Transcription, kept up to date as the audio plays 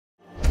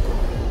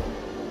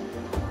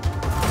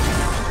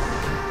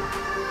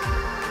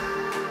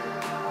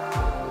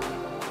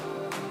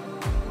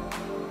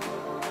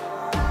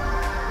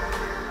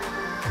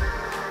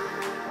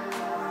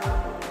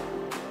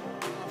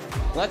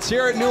Let's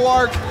hear it,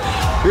 Newark.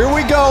 Here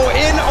we go.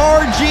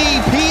 NRG,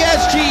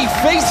 PSG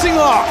facing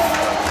off.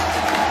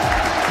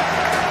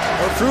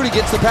 Fruity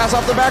gets the pass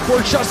off the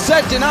backboard. Just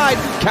set denied.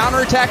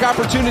 Counterattack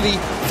opportunity.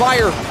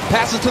 Fire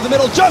passes to the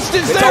middle.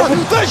 Justin's there.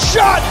 The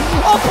shot.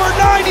 Upper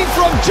 90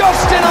 from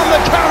Justin on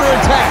the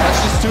counterattack.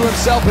 That's just to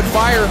himself and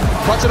Fire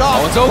cuts it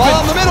off. It's open.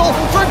 Ball in the middle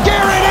for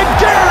Garrett, and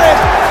Garrett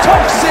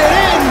tucks it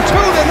in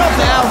 2-0.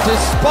 Now,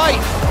 despite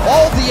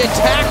all the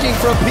attacking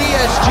from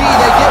PSG,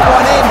 they get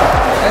one in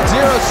at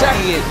 0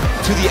 seconds.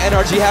 To the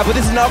NRG half, but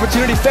this is an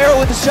opportunity. Ferra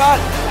with the shot.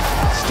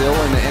 Still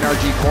in the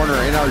NRG corner.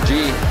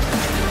 NRG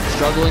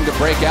struggling to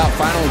break out,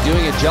 finally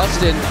doing it.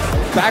 Justin,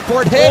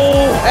 backboard hit,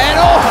 and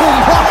oh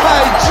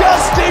my,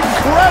 just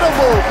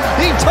incredible!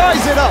 He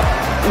ties it up.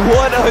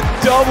 What a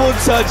double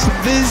touch.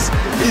 This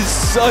is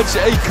such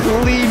a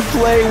clean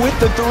play with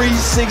the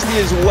 360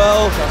 as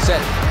well.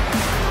 Set.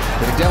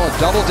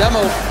 Double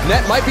demo.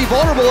 Net might be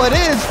vulnerable. It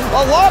is.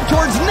 A lob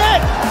towards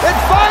net. It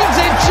finds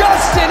it.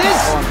 Justin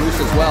is on boost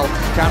as well.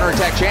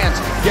 Counterattack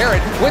chance.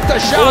 Garrett with the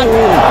shot.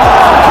 Corner,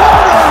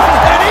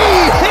 and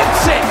he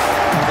hits it.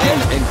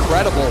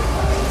 Incredible,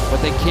 but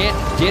they can't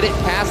get it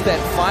past that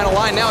final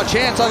line. Now a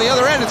chance on the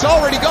other end. It's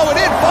already going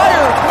in.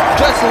 Fire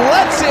just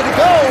lets it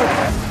go.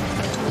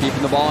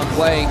 Keeping the ball in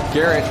play.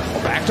 Garrett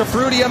back to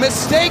Fruity. A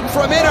mistake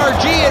from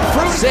NRG, and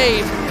Fruity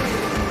save.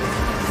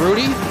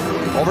 Fruity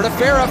over to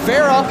Ferra.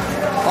 Ferra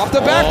off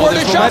the backboard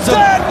to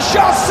Shawset.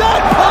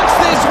 Shawset puts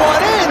this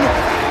one in.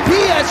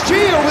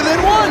 PSG are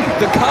within one.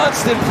 The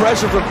constant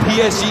pressure from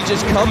PSG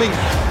just coming.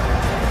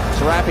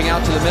 Wrapping out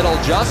to the middle,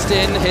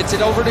 Justin hits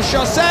it over to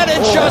Shawset,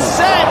 and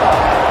Shawset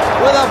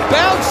with a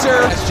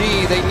bouncer.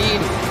 PSG, they need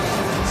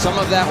some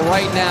of that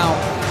right now,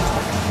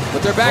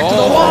 but they're back to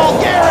the wall.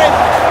 Garrett,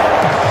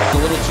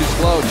 a little too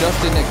slow.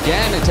 Justin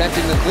again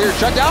attempting the clear,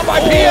 shut down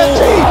by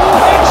PSG,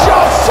 and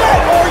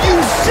Shawset, are you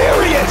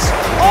serious?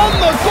 On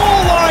the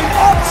goal line,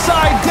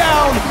 upside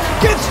down,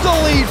 gets the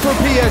lead for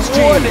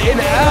PSG. What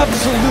an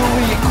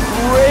absolutely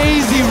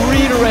crazy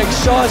redirect.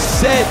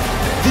 Shawset,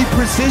 the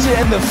precision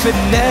and the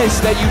finesse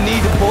that you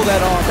need to pull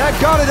that off. That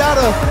got it out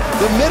of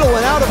the middle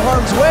and out of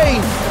harm's way.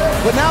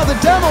 But now the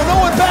demo, no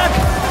one back.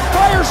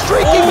 Fire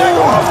streaking back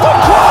off the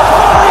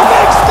crossbar. He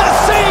makes the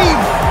save.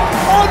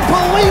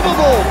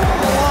 Unbelievable.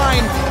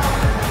 Line.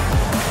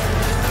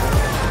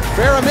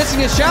 Ferra missing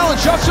his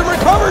challenge. Justin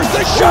recovers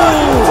the shot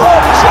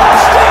from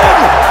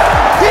Justin.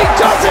 He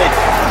does it.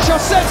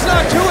 Shawset's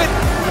not to it.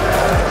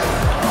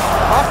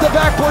 Off the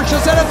backboard,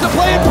 Shawset has to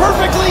play it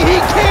perfectly. He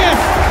can't.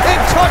 It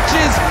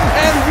touches,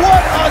 and what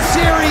a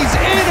series.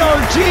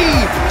 NRG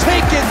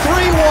take it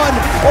 3-1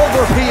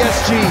 over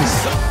PSG.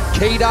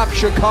 Kaydop,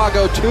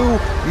 Chicago, 2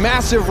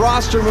 massive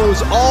roster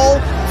moves,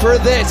 all for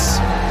this.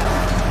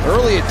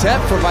 Early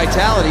attempt for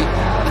Vitality.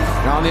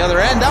 Now on the other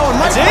end, that one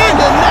might find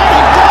a net.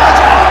 He does,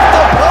 off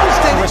the post.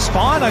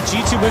 Respond on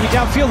G2 moving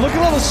downfield. Look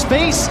at all the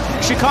space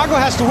Chicago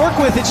has to work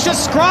with. It's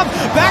just scrub.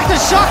 Back the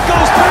shot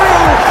goes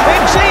through,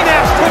 and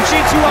Jknaps put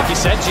G2 up. You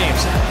said,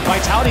 James,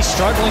 Vitality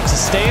struggling to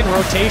stay in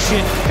rotation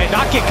and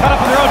not get cut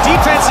up in their own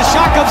defense. The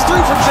shot comes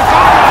through from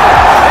Chicago,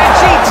 and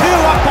G2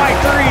 up by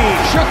 3.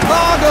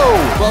 Chicago.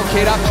 Well,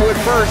 Kaydop to it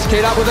first.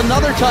 Kaydop with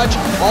another touch.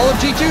 All of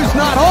G2's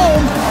not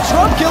home.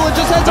 Killa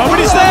just has to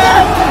nobody's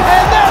there,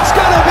 and that's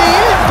gonna be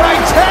it.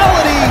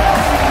 Vitality,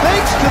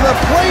 thanks to the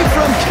play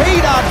from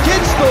Kaydop,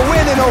 gets the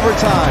win in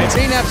overtime.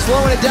 Jknaps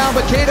slowing it down,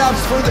 but Kaydop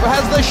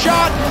has the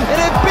shot, and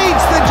it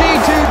beats the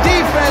G2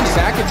 defense.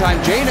 Back in time,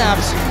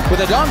 Jknaps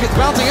with a dunk, it's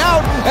bouncing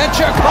out, and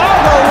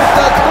Chicago with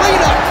the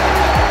cleanup.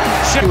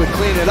 He would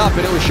clean it up,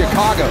 and it was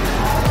Chicago.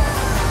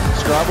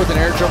 Scrub with an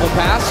air dribble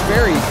pass.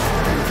 Ferry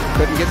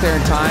couldn't get there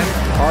in time.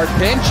 Hard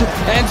pinch,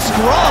 and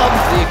Scrub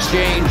the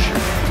exchange.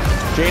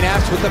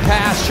 Jknaps with the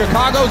pass.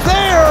 Chicago's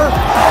there.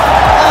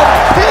 A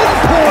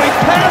pinpoint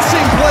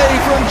passing play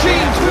from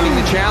G2. Winning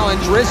the challenge.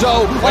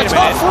 Rizzo, a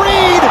tough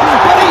read,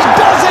 but he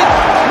does it.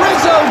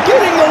 Rizzo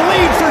getting the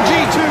lead for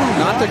G2.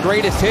 Not the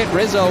greatest hit.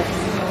 Rizzo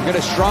got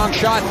a strong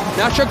shot.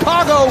 Now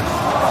Chicago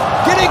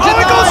getting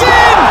denied. It goes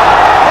in.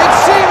 It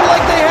seemed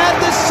like they had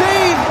the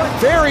save.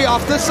 Ferry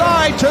off the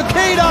side to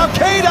Kaydop.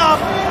 Kaydop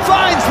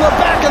finds the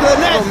back of the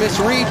net.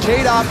 Misread.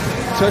 Kaydop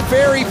to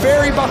Ferry.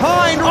 Ferry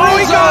behind. Rizzo.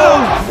 He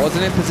got him.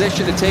 Wasn't in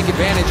position to take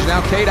advantage.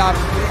 Now Kaydop,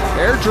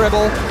 air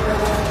dribble,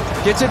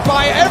 gets it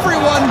by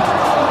everyone.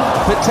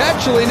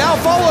 Potentially now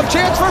follow-up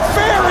chance for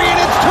Ferry, and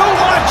it's too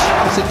much.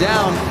 Sit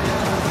down.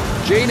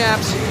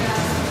 Jknaps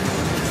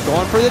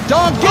going for the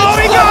dunk. He got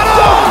him.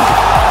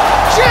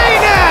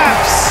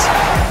 Jknaps.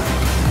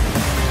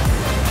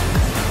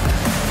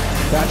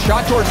 That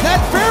shot towards net.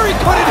 Ferry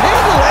couldn't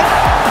handle it.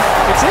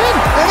 It's in,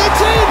 and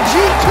it's in.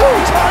 G2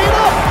 tie it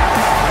up.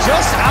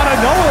 Just out of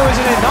nowhere was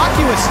an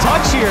innocuous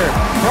touch here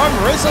from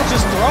Rizzo,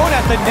 just throwing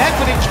at the net,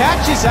 but it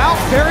catches out.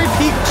 Ferry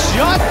peak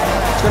just.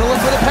 It's going to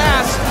look for the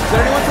pass. Is there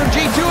anyone from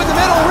G2 in the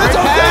middle?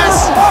 Rizzo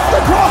pass. there, off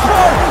the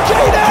crossbar.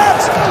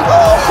 Jknaps.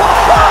 Oh my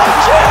God,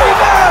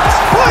 Jknaps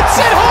puts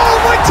it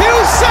home with 2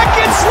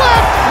 seconds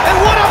left, and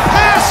what a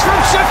pass from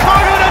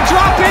Chicago to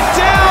drop it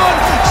down.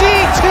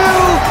 G2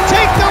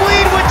 take the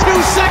lead with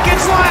 2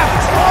 seconds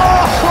left.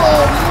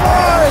 Oh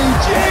my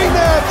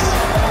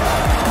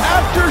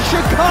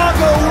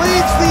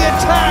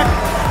attack.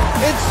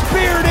 It's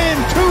speared in,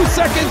 2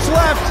 seconds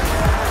left.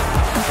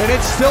 And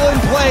it's still in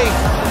play.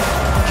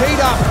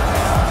 Kaydop.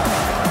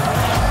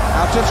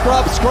 Out to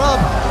Scrub.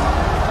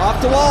 Off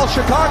the wall,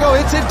 Chicago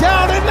hits it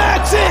down, and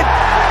that's it!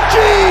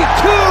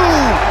 G2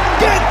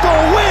 get the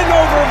win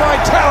over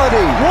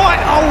Vitality!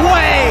 What a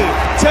way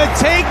to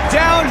take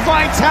down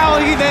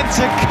Vitality, then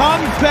to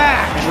come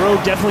back!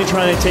 Rogue definitely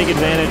trying to take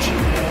advantage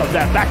of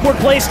that backward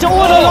play, still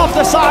a little off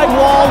the side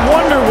wall.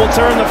 Wonder will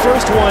turn the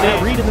first one in.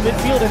 Read in the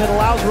midfield, and it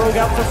allows Rogue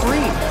out for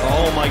free.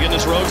 Oh my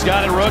goodness, Rogue's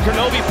got it.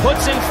 Kronovi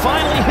puts in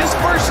finally his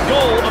first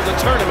goal of the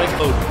tournament.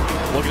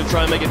 Looking to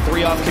try and make it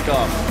 3 off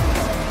kickoff.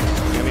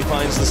 Kamii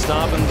finds the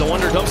stop, and the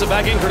Wonder dumps it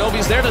back in.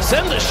 Kronovi's there to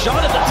send the shot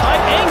at the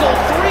tight angle.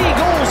 3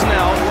 goals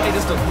now. Way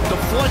just to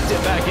deflect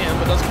it back in,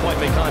 but doesn't quite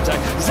make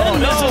contact.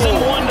 Zen misses, and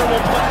Wonder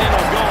will put in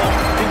a goal.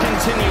 He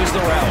continues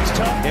the route.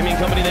 Kamii and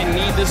company, they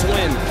need this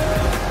win.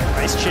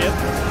 Nice chip.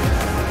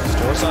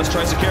 Torsos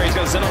tries to carry. He's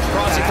got to send off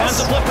cross. He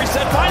finds the flip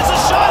reset, finds the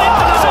shot. It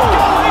doesn't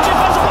go. AyyJayy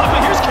finds the block,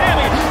 but here's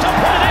Kamii to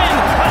put it in.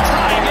 A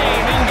tie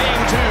game in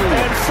game 2.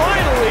 And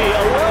finally,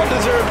 a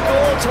well-deserved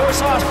goal.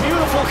 Torsos,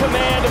 beautiful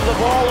command of the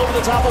ball over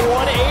the top of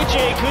one.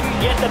 AyyJayy couldn't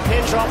get the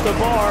pinch off the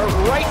bar.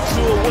 Right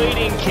to a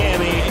waiting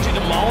Kamii. AyyJayy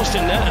demolished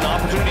in net. An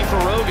opportunity for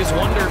Rogue as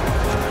Wonder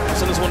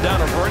send this one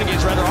down, or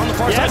Renegades rather, on the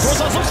far side.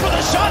 Torsos looks for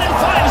the shot and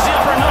finds the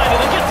upper 9, and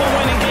they get the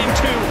win in game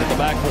 2. At the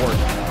backboard.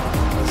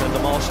 And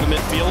demolished in the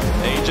midfield.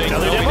 AyyJayy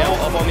now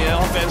up on the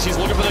offense. He's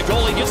looking for the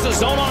goal. He gets the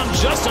zone on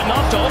just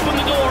enough to open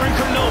the door, and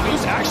Kronovi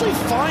actually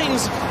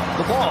finds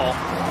the ball.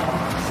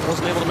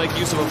 Wasn't able to make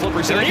use of a flip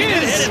reset. He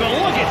did hit it, but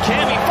look at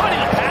Kamii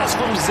finding a pass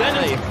from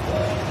Zenny.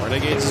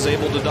 Renegades is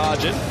able to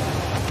dodge it.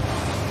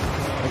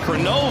 And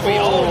Kronovi,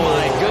 oh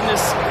my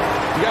goodness.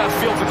 You got a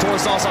feel for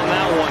Torsos on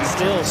that one.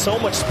 Still so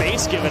much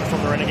space given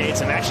from the Renegades,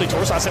 and actually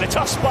Torsos in a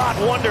tough spot.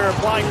 Wonder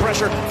applying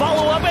pressure.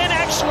 Follow up, and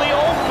actually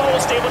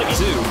almost able to get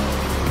 2.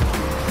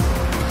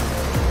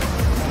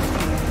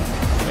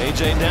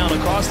 AyyJayy down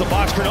across the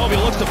box. Kronovi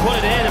looks to put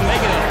it in and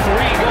make it a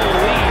 3-goal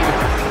lead.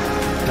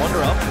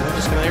 Wonder up. We're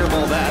just going to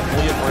airball that.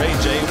 Lead for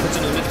AyyJayy. Puts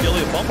it in the midfield.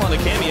 He'll bump on to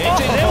Kamii.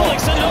 AyyJayy able to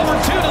extend it over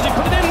 2. Does he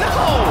put it in?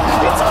 No!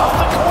 It's off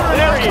the corner.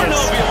 There he is.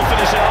 Kronovi will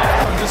finish it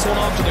off. This one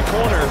off to the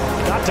corner.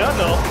 Not done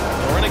though.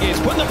 The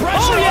Renegades putting the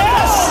pressure. Oh,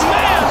 yes! Oh,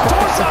 man!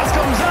 Torsos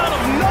comes out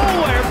of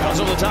nowhere.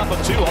 Comes over the top of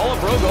 2. All of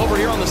Rogue over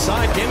here on the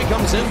side. Kamii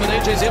comes in, but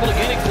AyyJayy's able to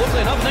gain it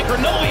quickly enough. And then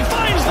Kronovi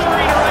finds the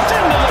redirect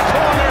into the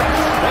corner.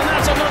 And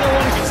that's another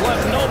one. He's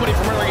left nobody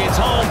from Renegades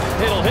home.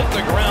 It'll hit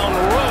the ground.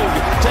 Rogue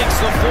takes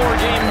the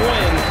 4-game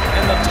win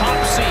and the top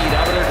seed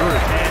out of their group.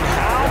 And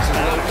how?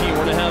 Lowkey.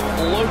 We're going to have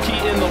Lowkey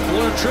in the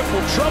blue, triple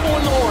trouble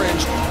in the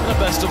orange, and a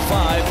best of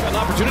 5. An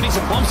opportunity,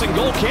 some bumps and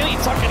goal. Kamii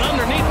tucking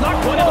underneath, not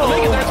quite able to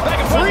make it there. It's back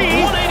in front.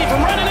 180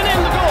 from renaN and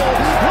in the goal.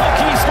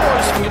 Lowkey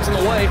scores and gets in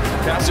the way.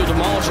 Cassio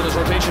demolished in his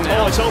rotation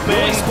now. Oh, it's open.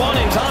 Really spun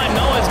in time.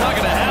 No, it's not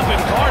going to happen.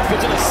 Caard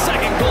puts in a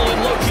second goal in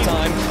Lowkey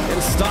time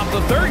and stop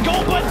the 3rd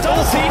goal, but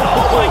does he?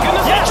 Oh my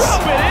goodness, yes. They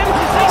drop it in.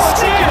 They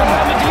stick him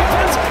on the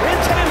defense. And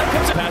Tander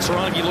comes in. Pass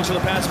around. He looks for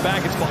the pass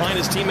back. It's behind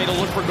his teammate to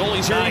look for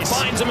goalies here. Nice. He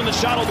finds him and the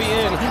shot will be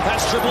in.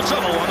 That's triple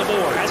trouble on the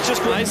board. That's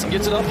just nice.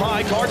 Gets it up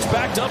high. Caard's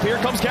backed up. Here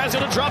comes Cassio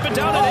to drop it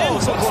down and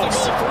in. So puts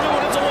close. the goal through,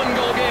 and it's a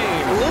 1-goal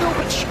game. A little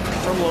bit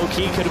from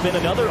Lowkey. Could have been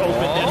another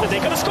open net that they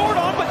could have scored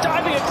on, but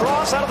diving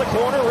across out of the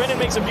corner. renaN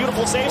makes a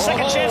beautiful save.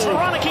 Second chance for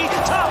Rlcs.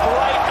 Top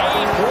right,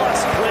 A+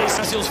 place.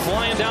 Cassio's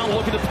flying down,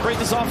 looking to create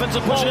this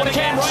offensive push in the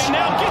game catch. right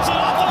now. Gets it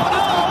off. Oh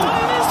no!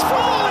 And it's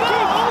full. And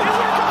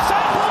here comes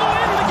Tadpole to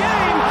end the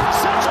game.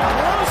 Such a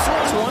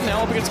close one.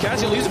 Now up against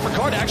Cassio. Leaves it for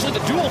Caard. Actually,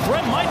 the dual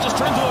threat might just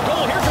turn to a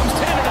goal. Here comes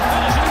Tander to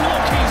finish it.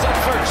 Lowkey's up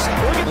first.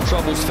 Look at the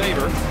trouble's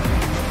favor.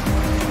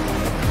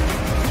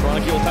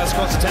 Kronovi will pass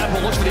across the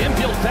Tadpole, looks for the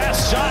infield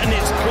pass, shot, and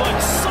it's good.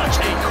 Such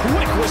a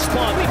quick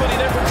response. Anybody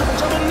there for triple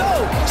trouble?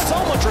 No. So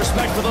much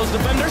respect for those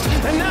defenders.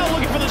 And now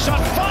looking for the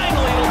shot.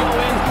 Finally, it'll go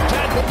in.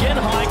 Tadpole again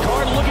high.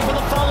 Caard looking for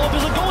the follow-up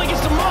as a goal. He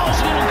gets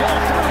demolished, and it'll go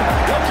through.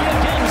 Lowkey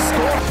again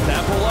score.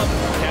 Tadpole up.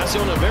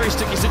 Cassio in a very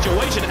sticky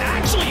situation.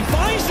 Actually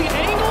finds the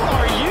angle.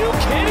 Are you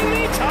kidding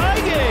me?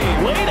 Tie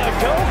game. Way to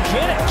go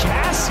get it,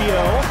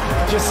 Cassio.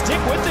 Just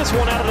stick with this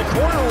one out of the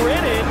corner.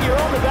 renaN, you're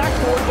on the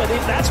backboard, but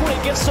that's when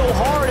it gets so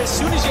hard. As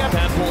soon as you have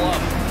Tadpole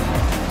up.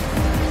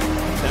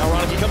 Now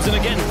Rlcs comes in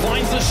again,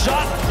 finds the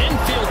shot,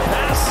 infield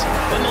pass,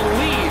 and the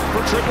lead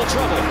for triple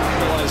trouble.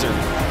 Equalizer.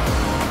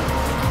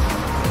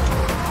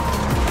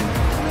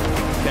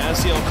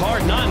 Cassio,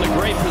 Caard not in a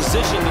great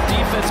position. The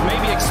defense may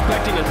be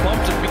expecting a bump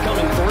to be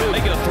coming through.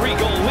 Make it a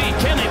 3-goal lead.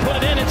 Can they put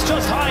it in? It's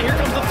just high. Here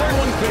comes the 3rd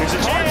one. Here's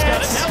a Caard's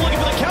got it. Now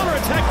looking for the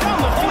counterattack down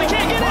the field. He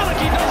can't get it.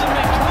 He doesn't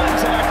make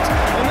contact.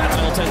 And that's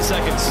final 10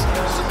 seconds.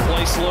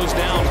 Play slows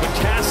down, but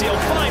Cassio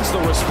finds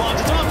the response.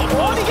 It's on the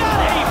ball. He got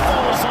it. He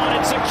falls on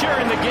it,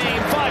 securing the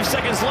game. 5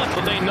 seconds left,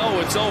 but they know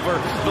it's over.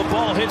 The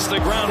ball hits the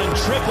ground in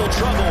triple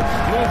trouble.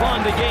 Move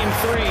on to game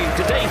 3,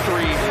 to day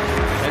 3,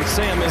 and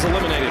Sam is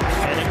eliminated.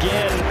 and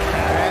again.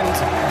 And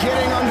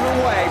getting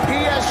underway,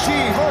 PSG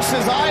PSG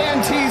versus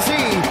INTZ.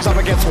 He's up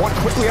against one,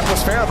 quickly up was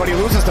Ferra, but he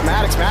loses to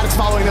Matix. Matix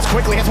following this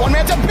quickly, hits one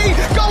man to B,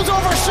 goes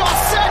over, shot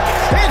set.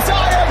 It's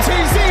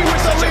INTZ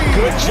with the lead.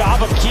 Good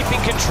job of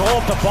keeping control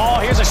of the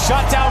ball. Here's a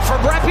shutdown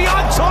from Repi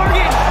on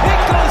target. It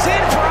goes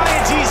in for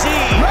INTZ.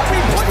 Repi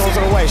throws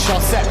it away,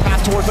 shot set,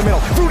 pass towards the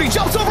middle. Fruity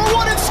jumps over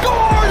one and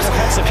scores.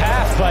 Defensive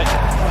half, but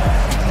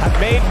have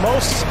made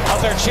most of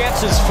their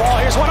chances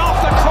fall. Here's one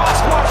off the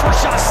crossbar for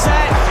shot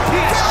set.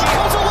 PSG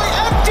goes away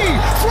empty.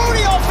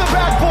 Fruity off the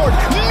backboard.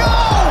 No!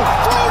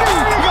 Fruity!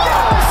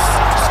 Yes!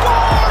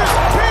 Scores!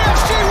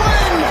 PSG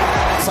win!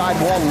 Side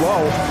wall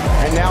low,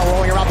 and now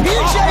rolling around.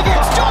 PJ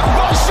gets dunked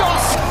by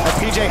shots. And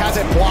PJ has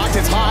it blocked.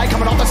 It's high,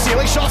 coming off the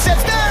ceiling. Shot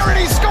sets there, and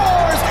he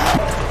scores!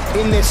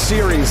 In this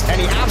series,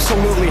 and he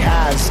absolutely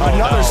has.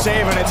 Another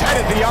save, and it's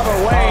headed the other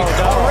way.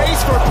 A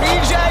race for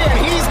PJ, and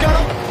he's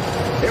gonna...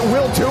 It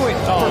will do it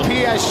for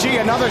PSG.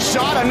 Another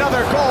shot,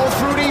 another goal.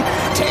 Fruity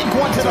take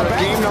one to the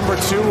bank. Game number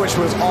 2, which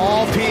was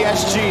all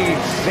PSG.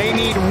 They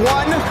need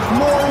one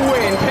more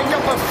win. Pick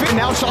up a fit.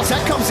 Now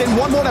Shawset comes in.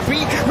 One more to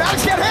beat.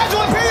 Matix can't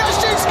handle it.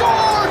 PSG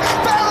score.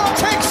 Ferra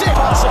takes it.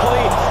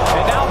 Possibly.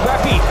 And now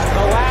Repi,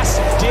 the last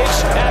ditch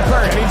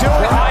effort. Can he do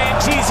it? For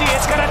INTZ.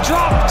 It's going to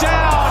drop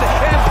down.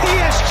 And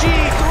PSG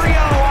 3-0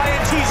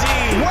 INTZ.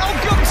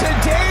 Welcome to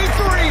day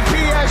 3,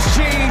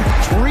 PSG.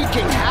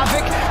 Wreaking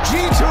havoc.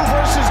 G2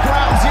 versus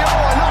Ground Zero.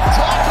 Enough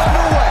talk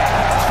underway.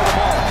 For the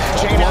ball.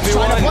 Jknaps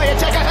trying to play it.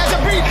 Decka has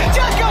a beat.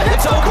 Decka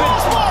hits the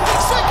crossbar.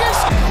 Siki.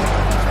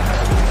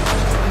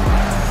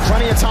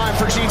 Plenty of time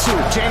for G2.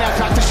 Jknaps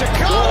back to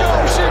Chicago.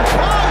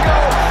 Chicago.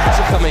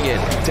 Coming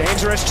in.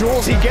 Dangerous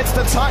Julz. He gets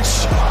the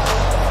touch.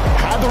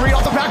 Had the read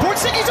off the backboard.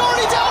 Siki's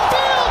already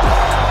downfield.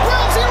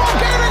 Ground Zero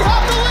gaining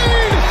half the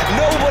lead.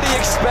 Nobody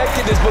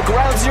expected this, but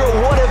Ground Zero,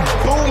 what a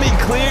booming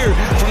clear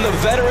from the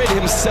veteran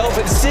himself,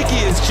 and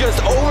Siki is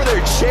just over there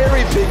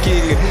cherry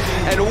picking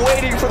and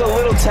waiting for the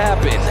little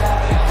tap in.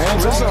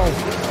 And Rizzo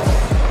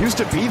used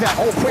to be that.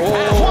 Quick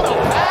pass. What a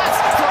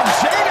pass from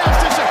Jknaps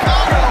to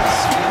Chicago.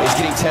 He's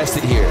getting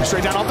tested here.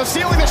 Straight down off the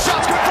ceiling. The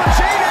shot's good for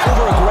Jknaps.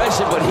 Over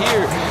aggression, but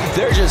here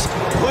they're just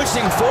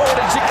pushing forward,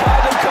 and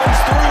Chicago comes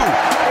through.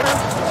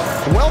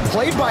 Well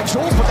played by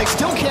Julz, but they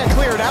still can't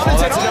clear it out.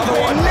 It's that's another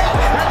one. Net,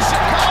 and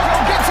Chicago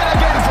gets it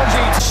again for G.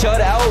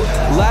 Shut out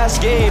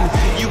last game.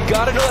 You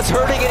gotta know that's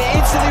hurting, and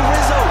instantly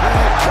Rizzo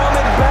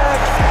coming back.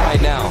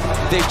 Right now,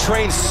 they've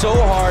trained so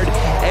hard,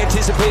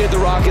 anticipated the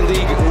Rocket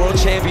League World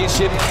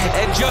Championship,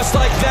 and just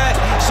like that,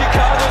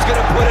 Chicago's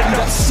gonna put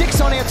in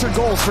 6 unanswered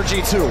goals for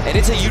G2. And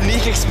it's a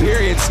unique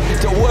experience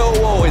to,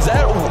 whoa, is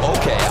that,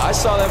 okay, I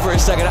saw that for a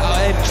second.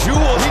 And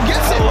Julz, He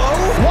gets it.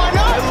 Why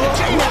not?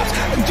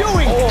 Jknaps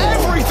doing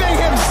everything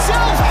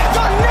himself.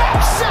 The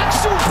knapsack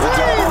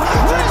supreme.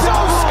 Rizzo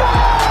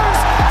scores.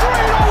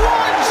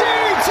 3-1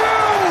 G2.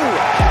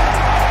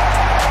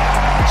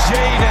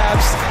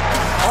 Jknaps,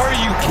 are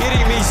you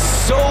kidding me?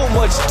 So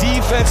much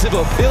defensive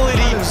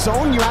ability. The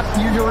zone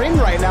you're in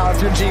right now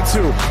if you're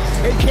G2.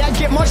 It can't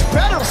get much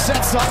better.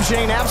 Sets up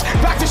Jknaps.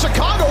 Back to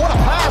Chicago. What a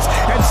pass.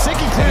 And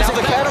Siki clears now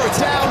the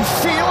counter-attack.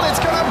 downfield. It's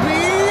going to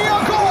be a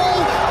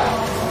goal.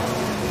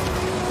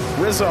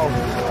 Rizzo.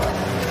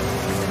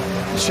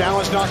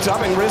 Challenge knocked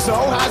up, and Rizzo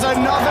has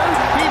another.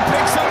 He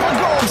picks up a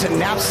goal. He's in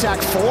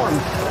knapsack form.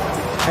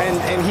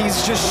 And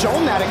he's just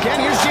shown that again.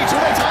 Here's G2.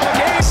 They tie the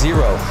game.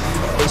 0.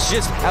 It's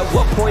just, at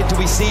what point do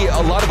we see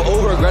a lot of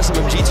over-aggressive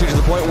of G2 to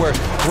the point where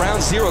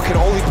Ground Zero can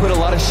only put a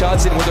lot of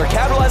shots in when they're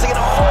capitalizing, and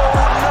oh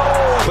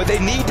no! But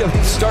they need to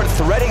start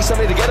threading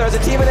something together as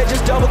a team, and they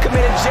just double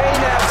committed.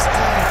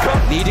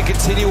 Jknaps need to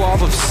continue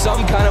off of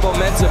some kind of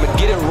momentum and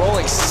get it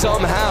rolling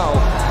somehow.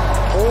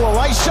 Oh, a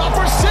light shot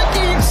for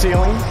Siki.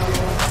 Ceiling.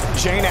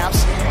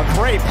 Jknaps, a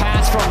great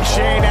pass from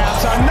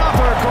Jknaps.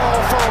 Another goal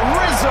for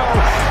Rizzo.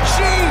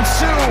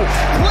 G2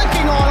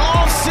 clicking on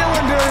all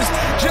cylinders.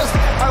 Just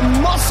a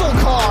muscle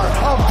car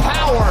of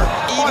power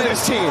on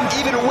this team.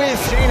 Even with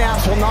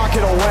Jknaps will knock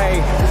it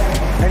away.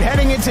 And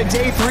heading into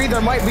day 3,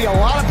 there might be a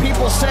lot of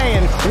people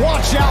saying,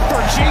 watch out for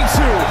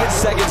G2. 7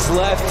 seconds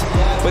left,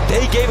 but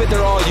they gave it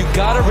their all. You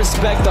gotta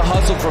respect the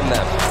hustle from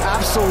them.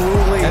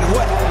 Absolutely. And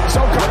what?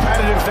 So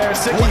competitive there.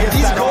 Siki gets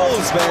These that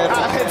goals, man.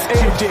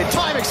 You did.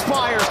 Time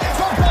expires.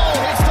 The ball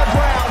hits the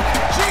ground.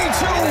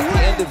 G2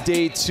 wins. End of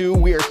day 2,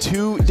 we are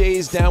 2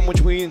 days down,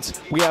 which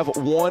means we have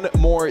 1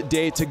 more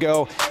day to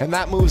go, and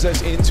that moves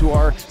us into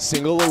our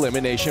single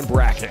elimination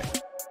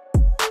bracket.